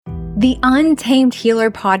The Untamed Healer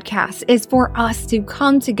podcast is for us to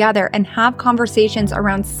come together and have conversations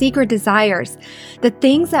around secret desires, the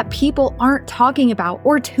things that people aren't talking about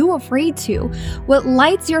or too afraid to, what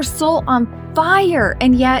lights your soul on fire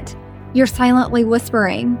and yet you're silently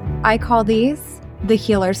whispering. I call these the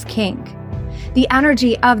healer's kink. The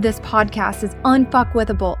energy of this podcast is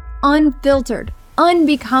unfuckwithable, unfiltered,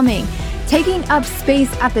 unbecoming, taking up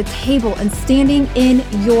space at the table and standing in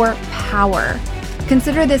your power.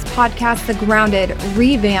 Consider this podcast the grounded,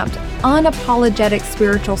 revamped, unapologetic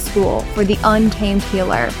spiritual school for the untamed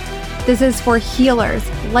healer. This is for healers,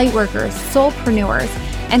 lightworkers, soulpreneurs,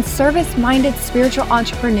 and service-minded spiritual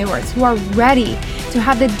entrepreneurs who are ready to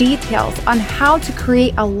have the details on how to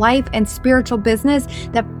create a life and spiritual business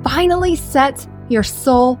that finally sets your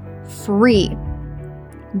soul free.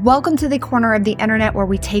 Welcome to the corner of the internet where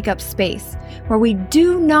we take up space, where we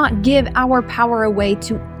do not give our power away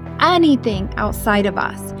to anything outside of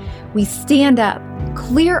us. We stand up,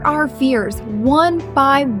 clear our fears one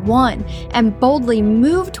by one, and boldly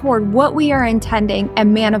move toward what we are intending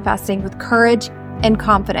and manifesting with courage and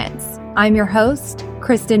confidence. I'm your host,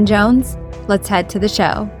 Kristen Jones. Let's head to the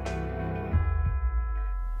show.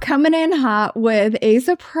 Coming in hot with a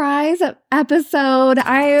surprise episode.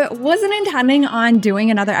 I wasn't intending on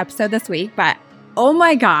doing another episode this week, but oh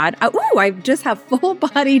my God. I just have full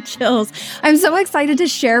body chills. I'm so excited to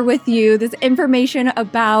share with you this information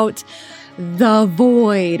about the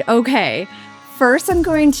void. Okay. First, I'm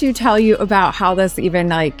going to tell you about how this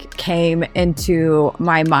even came into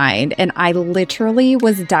my mind. And I literally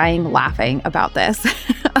was dying laughing about this.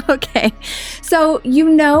 Okay. So you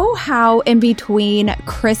know how in between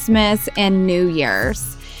Christmas and New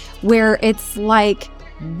Year's, where it's like,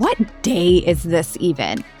 what day is this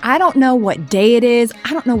even? I don't know what day it is.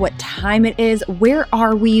 I don't know what time it is. Where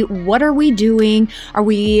are we? What are we doing? Are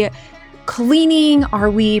we cleaning?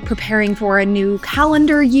 Are we preparing for a new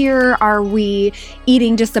calendar year? Are we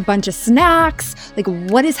eating just a bunch of snacks?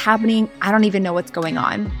 What is happening? I don't even know what's going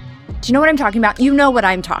on. Do you know what I'm talking about? You know what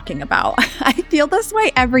I'm talking about. I feel this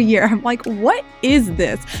way every year. I'm like, what is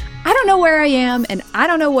this? I don't know where I am and I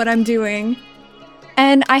don't know what I'm doing.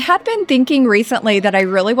 And I had been thinking recently that I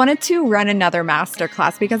really wanted to run another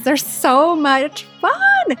masterclass because they're so much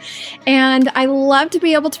fun. And I love to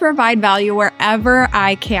be able to provide value wherever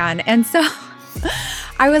I can. And so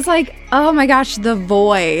I was like, oh my gosh, the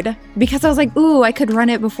void. Because I was like, ooh, I could run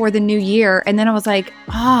it before the new year. And then I was like,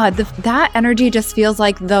 that energy just feels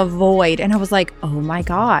like the void. And I was like, oh my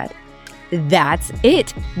God. That's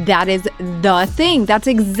it. That is the thing. That's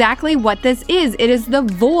exactly what this is. It is the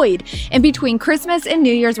void in between Christmas and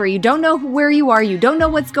New Year's where you don't know where you are. You don't know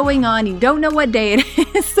what's going on. You don't know what day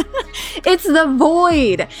it is. It's the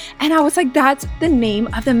void. And I was like, that's the name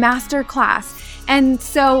of the master class. And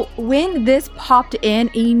so when this popped in,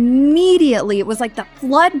 immediately it was like the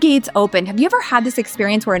floodgates opened. Have you ever had this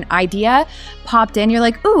experience where an idea popped in? You're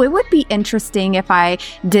like, ooh, it would be interesting if I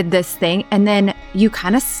did this thing. And then you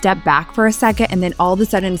kind of step back for a second. And then all of a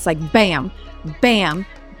sudden it's like, bam, bam,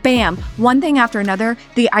 bam. One thing after another,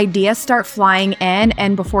 the ideas start flying in.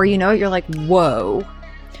 And before you know it, you're like, whoa,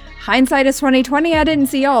 hindsight is 2020. I didn't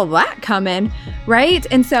see all that coming, right?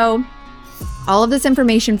 And so all of this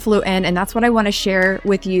information flew in, and that's what I want to share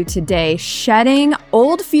with you today. Shedding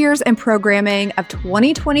old fears and programming of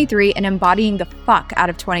 2023 and embodying the fuck out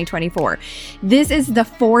of 2024. This is the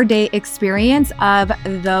 4-day experience of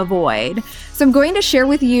the void. So I'm going to share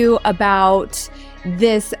with you about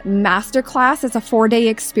this masterclass. It's a 4-day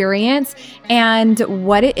experience and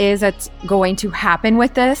what it is that's going to happen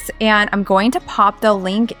with this. And I'm going to pop the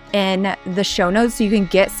link in the show notes so you can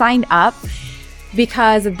get signed up,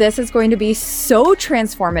 because this is going to be so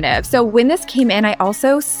transformative. So when this came in, I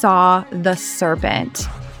also saw the serpent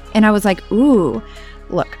and I was like, ooh,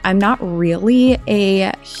 look, I'm not really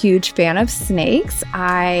a huge fan of snakes.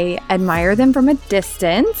 I admire them from a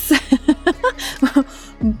distance,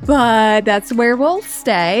 but that's where we'll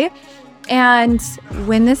stay. And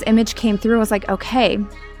when this image came through, I was like, okay,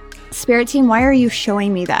 Spirit team, why are you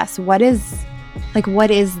showing me this? What is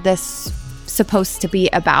this supposed to be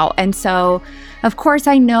about? And so of course,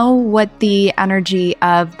 I know what the energy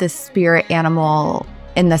of the spirit animal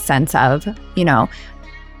in the sense of,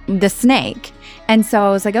 the snake. And so I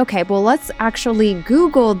was like, okay, well, let's actually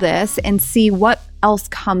Google this and see what else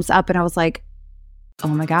comes up. And I was like, oh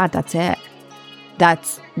my God, that's it.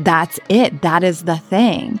 That's it. That is the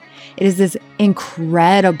thing. It is this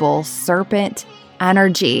incredible serpent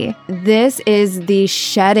energy. This is the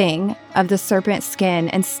shedding of the serpent skin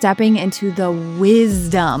and stepping into the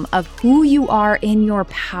wisdom of who you are in your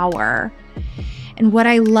power. And what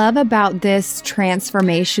I love about this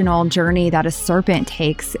transformational journey that a serpent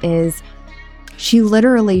takes is she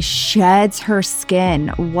literally sheds her skin,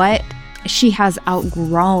 what she has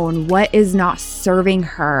outgrown, what is not serving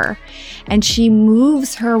her. And she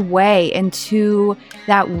moves her way into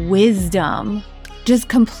that wisdom, just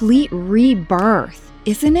complete rebirth.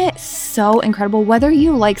 Isn't it so incredible? Whether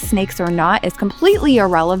you like snakes or not is completely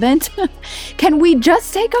irrelevant. Can we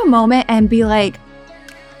just take a moment and be like,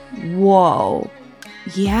 whoa,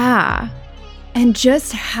 yeah. And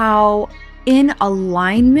just how in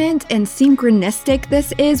alignment and synchronistic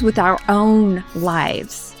this is with our own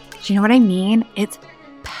lives. Do you know what I mean? It's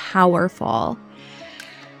powerful.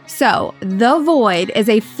 So The Void is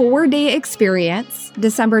a 4-day experience,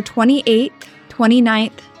 December 28th,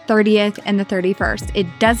 29th, 30th, and the 31st. It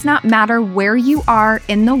does not matter where you are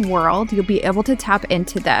in the world, you'll be able to tap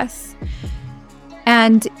into this.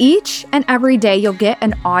 And each and every day you'll get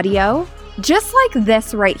an audio, just like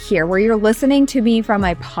this right here, where you're listening to me from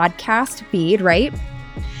my podcast feed, right?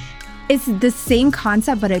 It's the same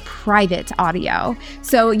concept, but a private audio.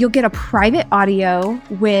 So you'll get a private audio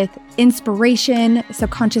with inspiration,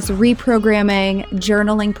 subconscious reprogramming,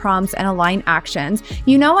 journaling prompts, and aligned actions.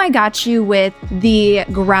 You know, I got you with the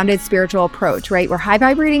grounded spiritual approach, right? We're high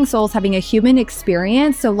vibrating souls having a human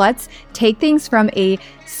experience. So let's take things from a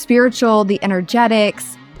spiritual, the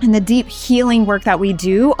energetics, and the deep healing work that we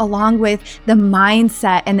do, along with the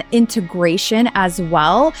mindset and the integration as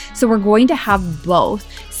well. So we're going to have both.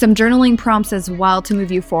 Some journaling prompts as well to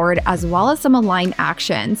move you forward, as well as some aligned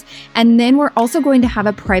actions. And then we're also going to have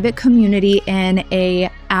a private community in an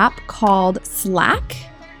app called Slack.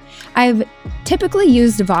 I've typically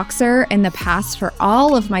used Voxer in the past for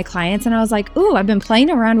all of my clients. And I was like, ooh, I've been playing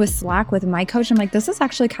around with Slack with my coach. I'm like, this is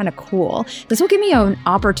actually kind of cool. This will give me an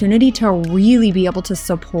opportunity to really be able to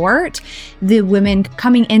support the women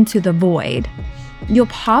coming into the void. You'll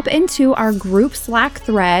pop into our group Slack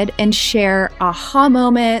thread and share aha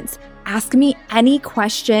moments, ask me any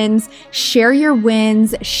questions, share your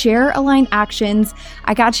wins, share aligned actions.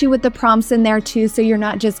 I got you with the prompts in there too, so you're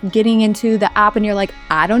not just getting into the app and you're like,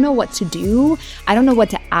 I don't know what to do. I don't know what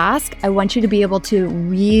to ask. I want you to be able to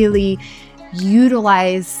really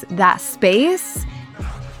utilize that space,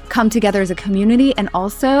 come together as a community, and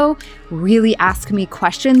also really ask me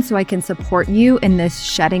questions so I can support you in this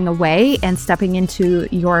shedding away and stepping into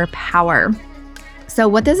your power. So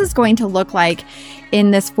what this is going to look like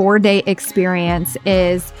in this 4-day experience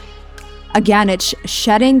is, again, it's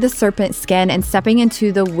shedding the serpent skin and stepping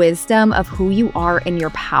into the wisdom of who you are in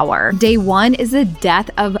your power. Day 1 is the death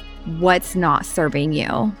of what's not serving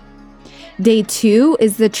you. Day 2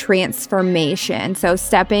 is the transformation. So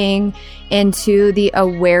stepping into the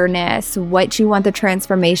awareness, what you want the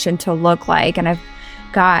transformation to look like. And I've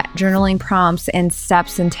got journaling prompts and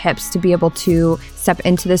steps and tips to be able to step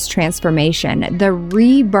into this transformation, the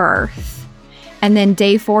rebirth. And then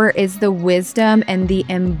day 4 is the wisdom and the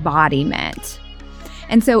embodiment.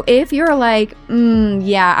 And so if you're like,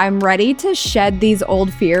 yeah, I'm ready to shed these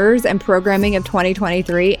old fears and programming of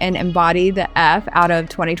 2023 and embody the F out of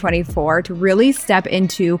 2024 to really step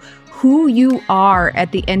into who you are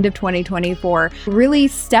at the end of 2024, really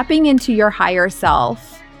stepping into your higher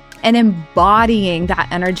self and embodying that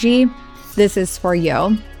energy, this is for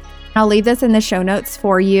you. I'll leave this in the show notes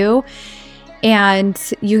for you. And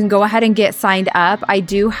you can go ahead and get signed up. I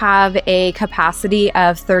do have a capacity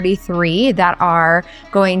of 33 that are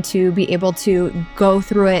going to be able to go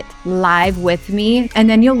through it live with me. And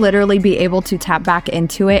then you'll literally be able to tap back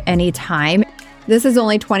into it anytime. This is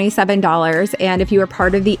only $27. And if you are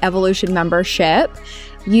part of the Evolution membership,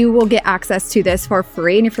 you will get access to this for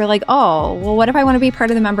free. And if you're like, oh, well, what if I want to be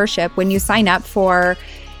part of the membership? When you sign up for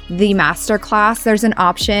the masterclass, there's an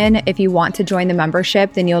option. If you want to join the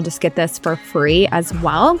membership, then you'll just get this for free as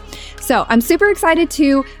well. So I'm super excited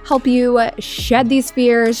to help you shed these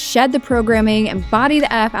fears, shed the programming, embody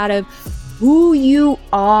the F out of who you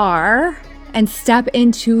are, and step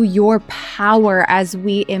into your power as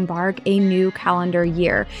we embark a new calendar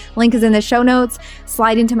year. Link is in the show notes.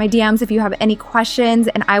 Slide into my DMs if you have any questions,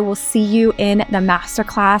 and I will see you in the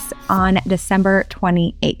masterclass on December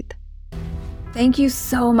 28th. Thank you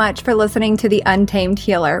so much for listening to The Untamed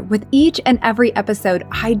Healer. With each and every episode,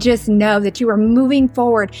 I just know that you are moving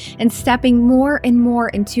forward and stepping more and more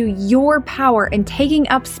into your power and taking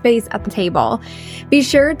up space at the table. Be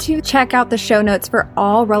sure to check out the show notes for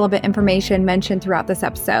all relevant information mentioned throughout this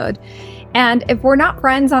episode. And if we're not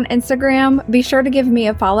friends on Instagram, be sure to give me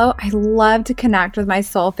a follow. I love to connect with my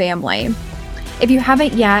soul family. If you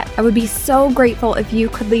haven't yet, I would be so grateful if you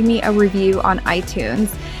could leave me a review on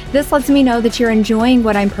iTunes. This lets me know that you're enjoying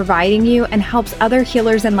what I'm providing you and helps other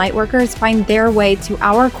healers and lightworkers find their way to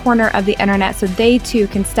our corner of the internet so they too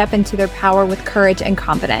can step into their power with courage and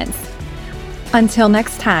confidence. Until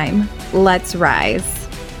next time, let's rise.